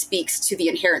aesthetic speaks to the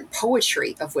inherent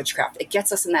poetry of witchcraft. It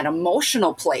gets us in that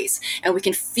emotional place, and we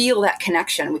can feel that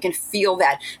connection. We can feel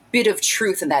that bit of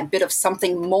truth and that bit of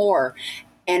something more,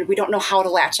 and we don't know how to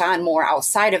latch on more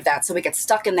outside of that, so we get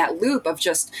stuck in that loop of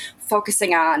just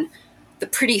focusing on the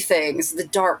pretty things, the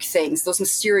dark things, those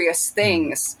mysterious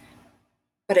things,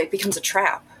 but it becomes a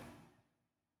trap.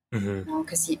 You know,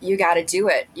 because you got to do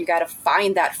it. You got to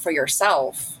find that for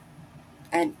yourself,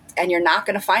 and you're not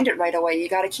going to find it right away. You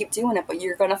got to keep doing it, but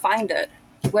you're going to find it.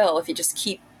 You will if you just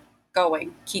keep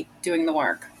going, keep doing the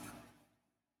work.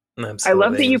 Absolutely. I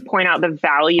love that you point out the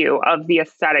value of the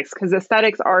aesthetics, because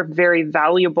aesthetics are very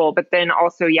valuable, but then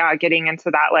also, getting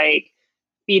into that like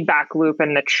feedback loop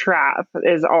and the trap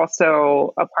is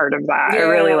also a part of that. I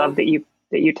really love that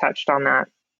you touched on that.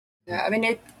 Yeah, I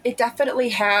mean, it definitely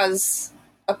has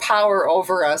a power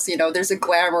over us. You know, there's a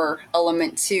glamour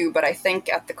element too, but I think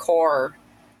at the core,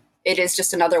 it is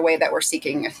just another way that we're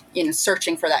seeking, you know,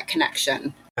 searching for that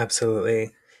connection.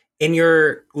 Absolutely. In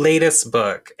your latest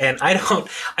book, and I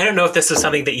don't know if this is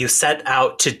something that you set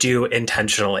out to do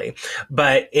intentionally,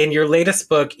 but in your latest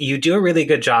book, you do a really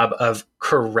good job of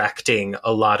correcting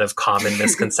a lot of common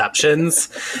misconceptions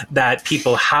that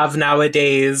people have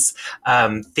nowadays,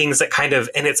 things that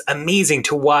and it's amazing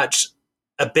to watch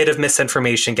a bit of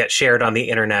misinformation get shared on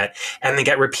the internet and then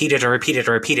get repeated and repeated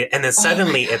and repeated. And then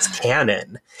suddenly it's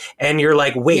canon. And you're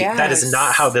like, wait, that is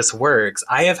not how this works.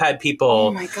 I have had people,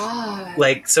 oh my God.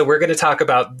 Like, so we're going to talk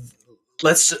about,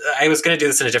 I was going to do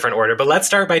this in a different order, but let's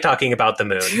start by talking about the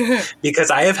moon, because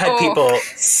I have had people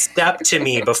step to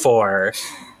me before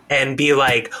and be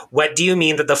like, what do you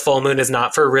mean that the full moon is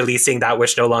not for releasing that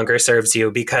which no longer serves you?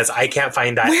 Because I can't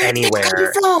find that anywhere. Where did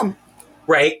that come from?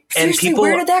 Right. Seriously, and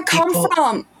where did that come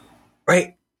from?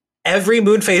 Right. Every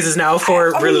moon phase is now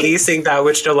for releasing that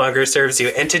which no longer serves you.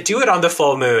 And to do it on the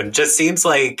full moon just seems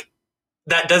like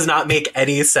that does not make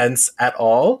any sense at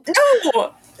all.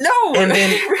 No, and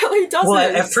then, it really doesn't.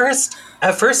 Well,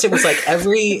 at first it was like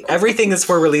everything is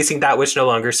for releasing that which no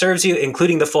longer serves you,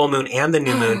 including the full moon and the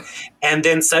new moon. And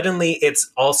then suddenly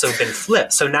it's also been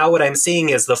flipped. So now what I'm seeing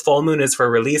is the full moon is for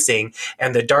releasing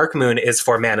and the dark moon is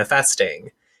for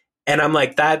manifesting. And I'm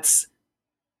like, that's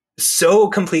so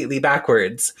completely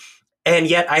backwards. And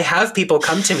yet I have people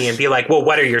come to me and be like, well,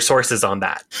 what are your sources on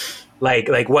that?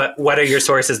 Like what are your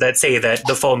sources that say that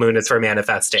the full moon is for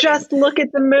manifesting? Just look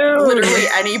at the moon. Literally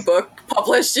any book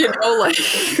published, you know, like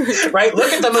right,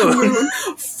 look at the moon.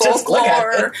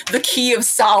 Folklore, the Key of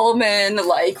Solomon,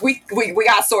 like we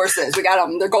got sources. We got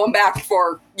them. They're going back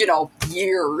for, you know,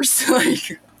 years.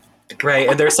 Like right,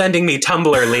 and they're sending me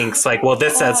Tumblr links like, well,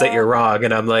 this says that you're wrong,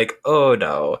 and I'm like, oh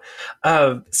no.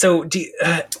 So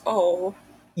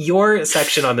your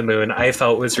section on the moon I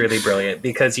felt was really brilliant,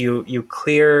 because you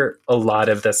clear a lot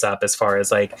of this up as far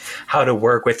as like how to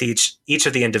work with each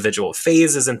of the individual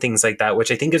phases and things like that, which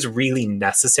I think is really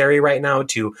necessary right now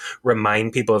to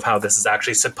remind people of how this is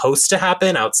actually supposed to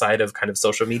happen outside of kind of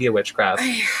social media witchcraft.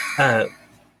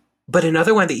 But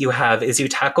another one that you have is you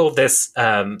tackle this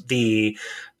the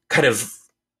kind of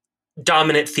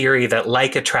dominant theory that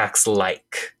like attracts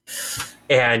like,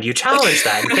 and you challenge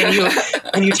that.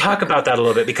 Can you talk about that a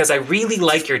little bit, because I really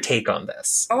like your take on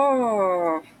this.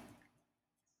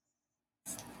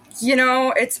 You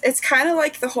know, it's kind of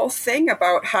like the whole thing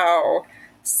about how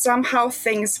somehow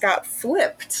things got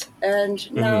flipped,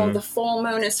 and now the full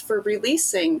moon is for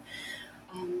releasing.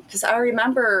 Because I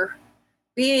remember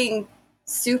being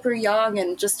super young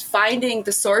and just finding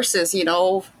the sources,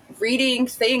 reading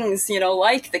things,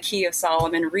 like the Key of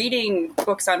Solomon, reading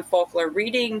books on folklore,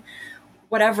 reading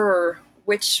Wicca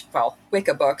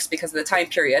books because of the time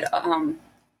period,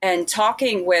 and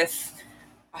talking with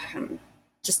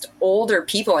just older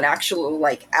people and actual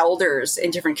like elders in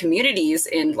different communities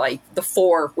in like the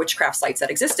 4 witchcraft sites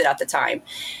that existed at the time.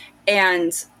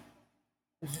 And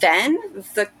then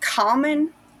the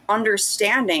common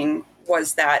understanding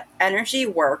was that energy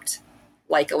worked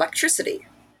like electricity.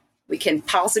 We can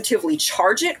positively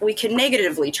charge it, we can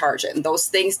negatively charge it. And those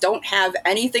things don't have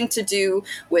anything to do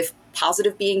with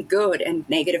positive being good and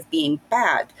negative being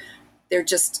bad. They're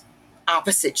just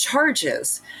opposite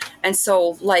charges. And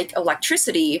so, like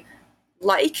electricity,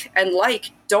 like and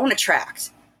like don't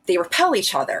attract. They repel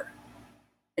each other.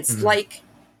 It's like,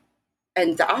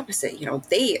 and the opposite,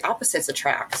 opposites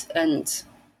attract. And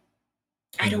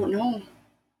I don't know.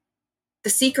 The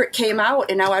secret came out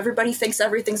and now everybody thinks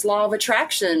everything's law of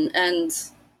attraction. And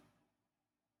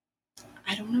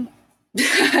I don't know.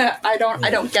 I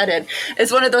don't get it.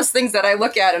 It's one of those things that I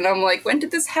look at and I'm like, when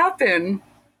did this happen?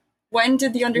 When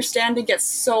did the understanding get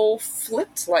so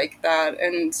flipped like that?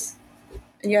 And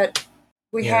yet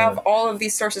we have all of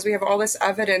these sources, we have all this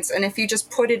evidence, and if you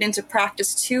just put it into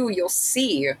practice too, you'll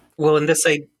see. Well, and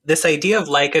this idea of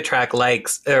like attract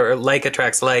likes, or like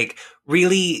attracts like,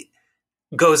 really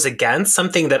goes against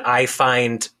something that I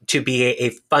find to be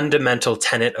a fundamental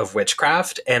tenet of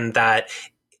witchcraft, and that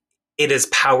it is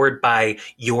powered by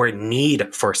your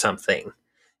need for something.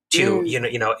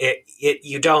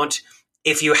 You don't.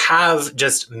 If you have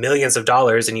just millions of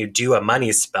dollars and you do a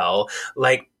money spell,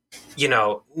 like,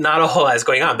 not a whole lot is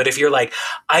going on. But if you're like,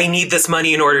 I need this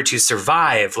money in order to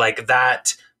survive, like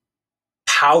that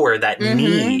power, that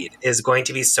need is going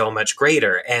to be so much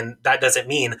greater. And that doesn't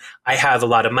mean I have a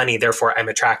lot of money, therefore I'm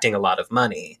attracting a lot of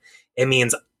money. It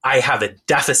means I have a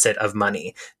deficit of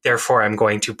money, therefore I'm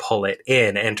going to pull it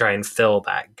in and try and fill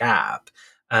that gap.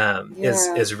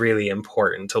 Is really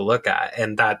important to look at.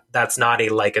 And that's not a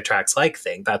like attracts like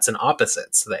thing. That's an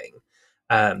opposites thing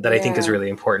that I think is really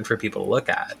important for people to look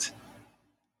at.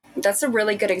 That's a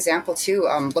really good example too,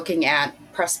 looking at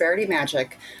prosperity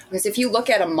magic. Because if you look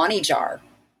at a money jar,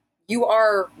 you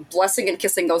are blessing and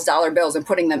kissing those dollar bills and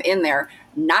putting them in there,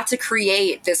 not to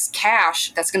create this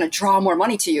cash that's going to draw more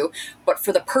money to you, but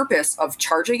for the purpose of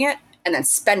charging it and then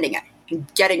spending it.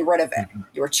 Getting rid of it.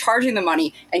 You are charging the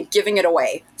money and giving it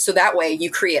away. So that way you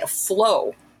create a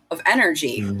flow of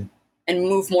energy and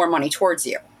move more money towards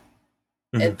you.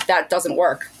 That doesn't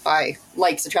work by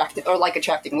likes attracting or like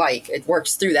attracting like. It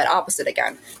works through that opposite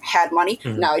again. I had money,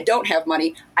 now I don't have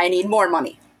money. I need more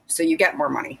money. So you get more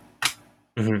money.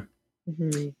 I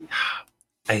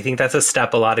think that's a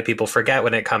step a lot of people forget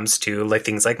when it comes to like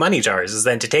things like money jars, is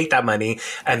then to take that money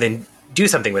and then do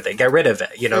something with it, get rid of it,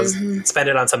 spend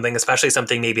it on something, especially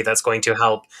something maybe that's going to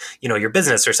help, your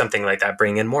business or something like that,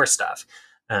 bring in more stuff.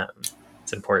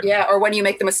 It's important. Yeah. Or when you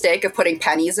make the mistake of putting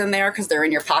pennies in there because they're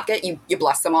in your pocket, you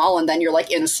bless them all. And then you're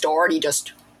like in the store and you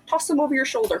just toss them over your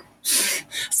shoulder.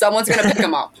 Someone's going to pick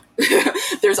them up.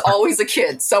 There's always a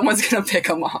kid. Someone's going to pick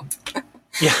them up.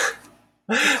 Yeah.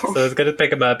 So it's going to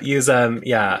pick them up, use them.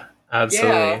 Yeah, absolutely.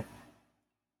 Yeah.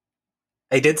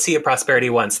 I did see a prosperity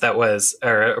spell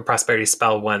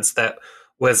once that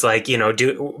was like,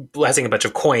 blessing a bunch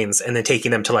of coins and then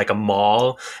taking them to like a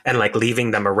mall and like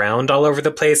leaving them around all over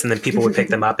the place. And then people would pick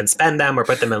them up and spend them or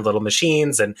put them in little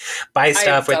machines and buy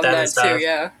stuff with them and stuff. Too,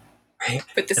 yeah. Right?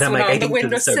 Put this one on the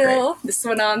windowsill, this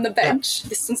one on the bench,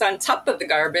 this one's on top of the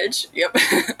garbage. Yep.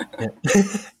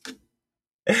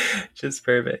 Just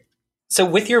perfect. So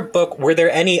with your book, were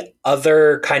there any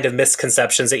other kind of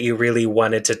misconceptions that you really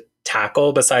wanted to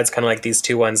tackle besides kind of like these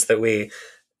 2 ones that we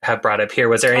have brought up here?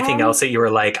 Was there anything else that you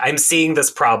were like, I'm seeing this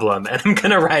problem and I'm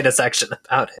going to write a section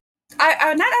about it?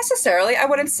 I not necessarily, I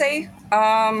wouldn't say.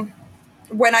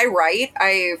 When I write,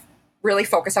 I really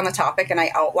focus on the topic and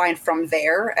I outline from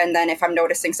there. And then if I'm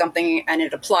noticing something and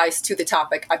it applies to the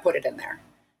topic, I put it in there,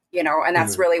 and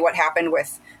that's really what happened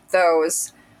with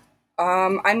those.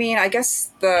 I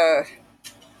guess the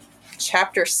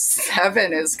chapter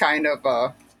 7 is kind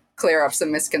of clear up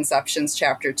some misconceptions,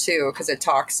 chapter 2, because it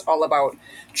talks all about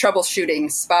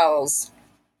troubleshooting spells,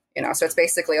 so it's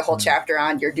basically a whole chapter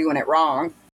on you're doing it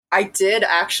wrong. I did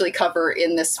actually cover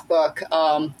in this book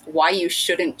why you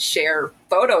shouldn't share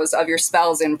photos of your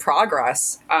spells in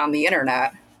progress on the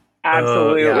internet.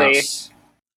 Absolutely.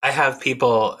 I have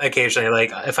people occasionally,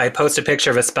 like, if I post a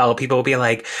picture of a spell, people will be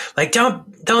like, don't,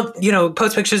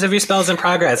 post pictures of your spells in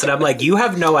progress. And I'm like, you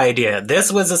have no idea.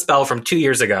 This was a spell from 2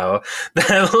 years ago.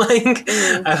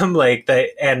 I'm like that.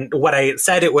 And what I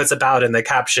said it was about in the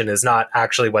caption is not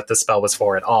actually what the spell was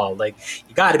for at all. Like,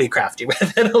 you got to be crafty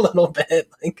with it a little bit.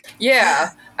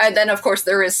 Yeah. And then, of course,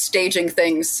 there is staging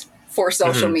things for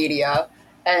social media.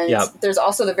 And there's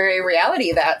also the very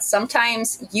reality that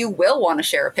sometimes you will want to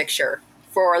share a picture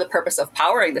for the purpose of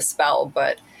powering the spell,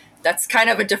 but that's kind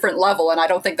of a different level, and I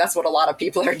don't think that's what a lot of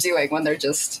people are doing when they're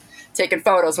just taking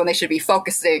photos, when they should be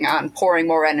focusing on pouring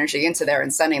more energy into there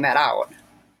and sending that out.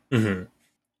 Mm-hmm.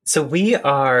 So we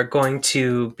are going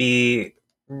to be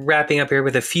wrapping up here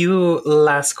with a few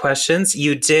last questions.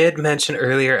 You did mention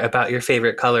earlier about your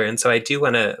favorite color, and so I do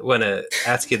want to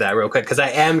ask you that real quick, because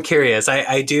I am curious.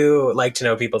 I do like to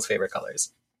know people's favorite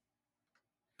colors.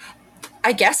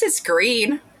 I guess it's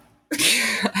green.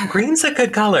 Green's a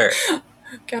good color.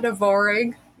 Kind of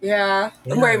boring. Yeah.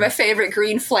 I'm wearing my favorite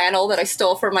green flannel that I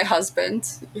stole from my husband.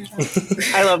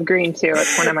 I love green too.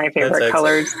 It's one of my favorite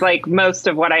colors. Like, most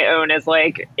of what I own is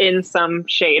like in some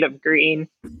shade of green.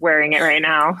 Wearing it right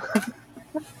now.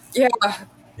 Yeah.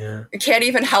 You can't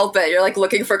even help it. You're like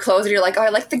looking for clothes and you're like, oh, I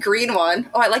like the green one.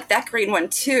 Oh, I like that green one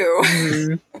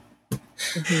too.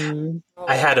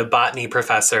 I had a botany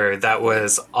professor that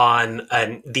was on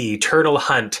the eternal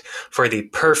hunt for the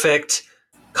perfect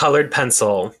colored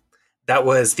pencil that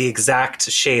was the exact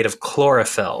shade of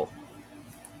chlorophyll,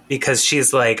 because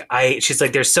she's like,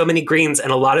 there's so many greens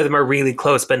and a lot of them are really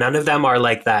close, but none of them are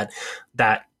like that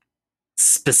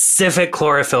specific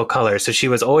chlorophyll color. So she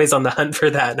was always on the hunt for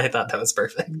that, and I thought that was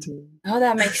perfect. Oh,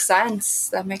 that makes sense.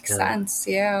 That makes sense.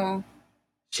 Yeah.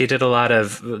 She did a lot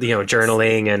of,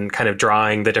 journaling and kind of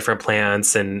drawing the different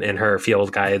plants and in her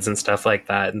field guides and stuff like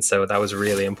that. And so that was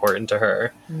really important to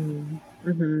her.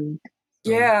 Mm-hmm.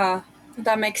 Yeah,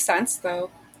 that makes sense, though.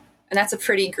 And that's a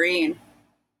pretty green.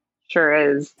 Sure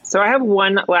is. So I have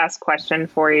one last question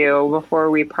for you before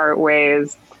we part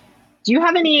ways. Do you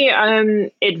have any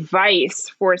advice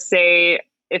for, say,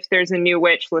 if there's a new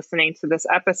witch listening to this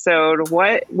episode,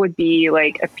 what would be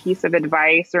like a piece of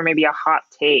advice or maybe a hot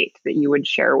take that you would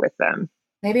share with them?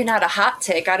 Maybe not a hot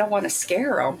take. I don't want to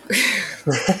scare them.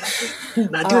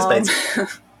 Not too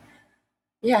spicy.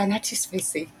 Yeah, not too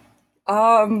spicy.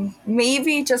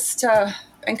 Maybe just to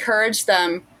encourage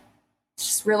them,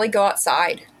 just really go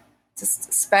outside.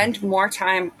 Just spend more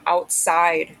time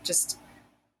outside, just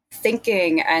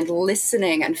thinking and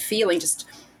listening and feeling. Just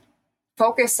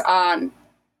focus on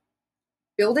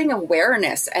building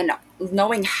awareness and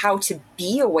knowing how to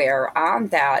be aware on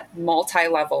that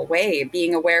multi-level way,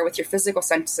 being aware with your physical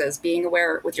senses, being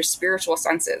aware with your spiritual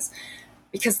senses,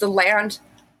 because the land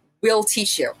will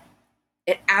teach you.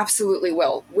 It absolutely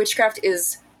will. Witchcraft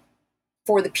is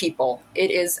for the people. It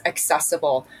is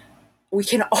accessible. We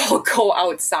can all go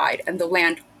outside and the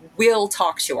land will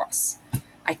talk to us.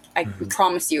 I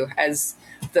promise you, as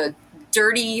the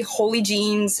dirty, holy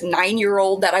jeans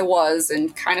 9-year-old that I was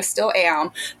and kind of still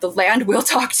am, the land will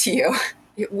talk to you.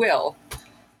 It will.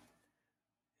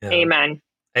 Yeah. Amen.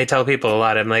 I tell people a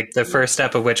lot, I'm like, the first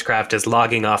step of witchcraft is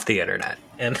logging off the internet.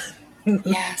 And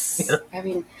yes. Yeah. I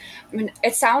mean,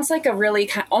 it sounds like a really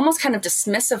almost kind of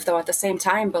dismissive though at the same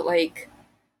time, but like,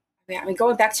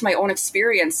 going back to my own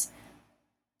experience,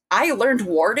 I learned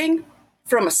warding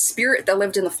from a spirit that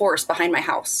lived in the forest behind my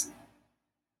house.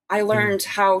 I learned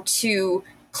how to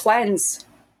cleanse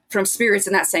from spirits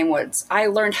in that same woods. I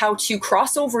learned how to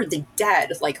cross over the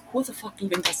dead. Like, who the fuck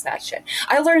even does that shit?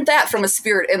 I learned that from a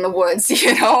spirit in the woods,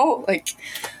 Like,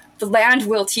 the land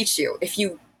will teach you. If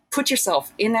you put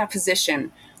yourself in that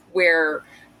position where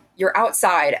you're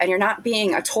outside and you're not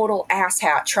being a total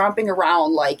asshat, tromping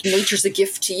around like nature's a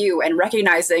gift to you, and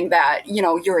recognizing that,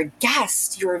 you're a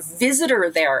guest, you're a visitor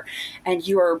there, and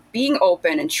you're being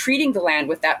open and treating the land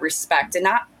with that respect, and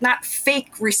not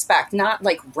fake respect, not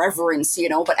like reverence,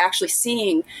 but actually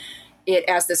seeing it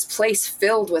as this place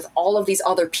filled with all of these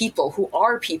other people who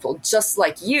are people just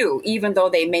like you, even though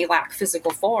they may lack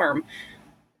physical form.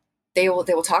 They will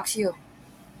talk to you.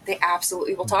 They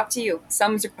absolutely will talk to you.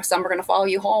 Some are going to follow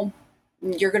you home.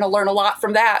 You're going to learn a lot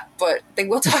from that, but they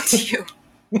will talk to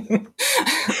you.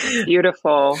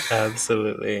 Beautiful.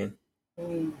 Absolutely.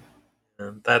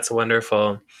 That's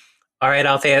wonderful. All right,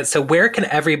 Althea. So where can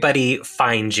everybody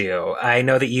find you? I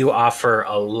know that you offer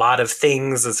a lot of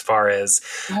things as far as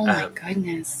oh my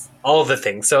goodness, all the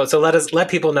things. So let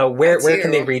people know where can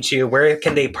they reach you? Where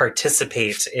can they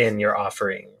participate in your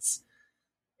offerings?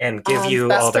 And give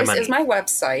you all their money. Is my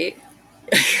website.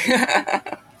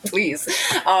 Please.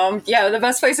 The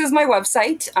best place is my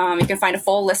website. You can find a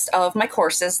full list of my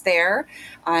courses there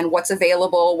on what's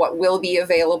available, what will be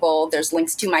available. There's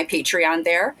links to my Patreon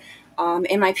there.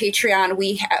 In my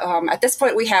Patreon, at this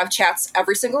point, we have chats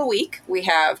every single week. We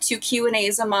have 2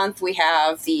 Q&As a month. We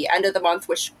have the end of the month,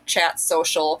 which chat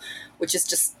social, which is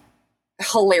just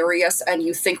hilarious, and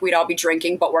you think we'd all be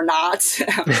drinking, but we're not.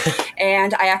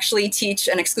 And I actually teach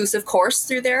an exclusive course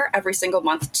through there every single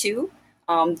month too.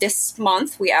 This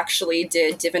month we actually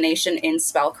did divination in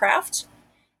spellcraft,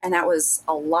 and that was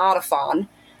a lot of fun.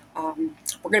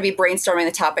 We're going to be brainstorming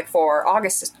the topic for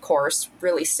August's course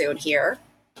really soon here.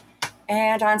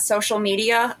 And on social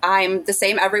media, I'm the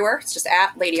same everywhere. It's just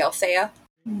at Lady Althea.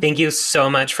 Thank you so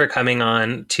much for coming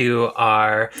on to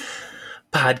our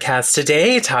podcast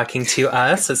today, talking to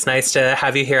us. It's nice to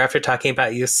have you here after talking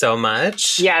about you so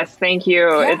much. Yes, thank you.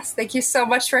 Yes, thank you so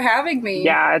much for having me.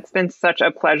 Yeah, it's been such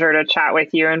a pleasure to chat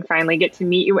with you and finally get to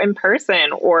meet you in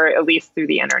person, or at least through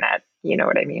the internet. You know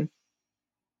what I mean?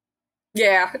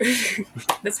 Yeah,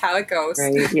 that's how it goes.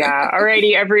 Right, yeah.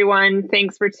 Alrighty, everyone.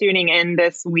 Thanks for tuning in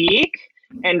this week.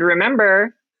 And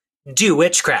remember, do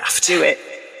witchcraft. Do it.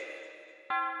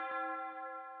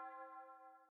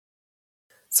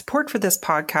 Support for this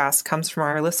podcast comes from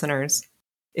our listeners.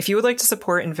 If you would like to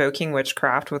support Invoking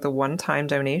Witchcraft with a one-time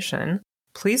donation,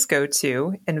 please go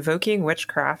to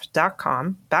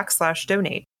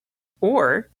invokingwitchcraft.com/donate.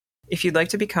 Or, if you'd like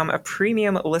to become a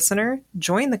premium listener,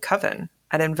 join the Coven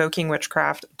at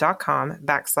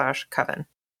invokingwitchcraft.com/coven.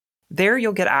 There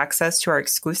you'll get access to our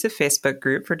exclusive Facebook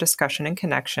group for discussion and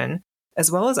connection,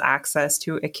 as well as access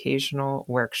to occasional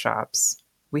workshops.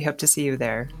 We hope to see you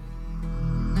there.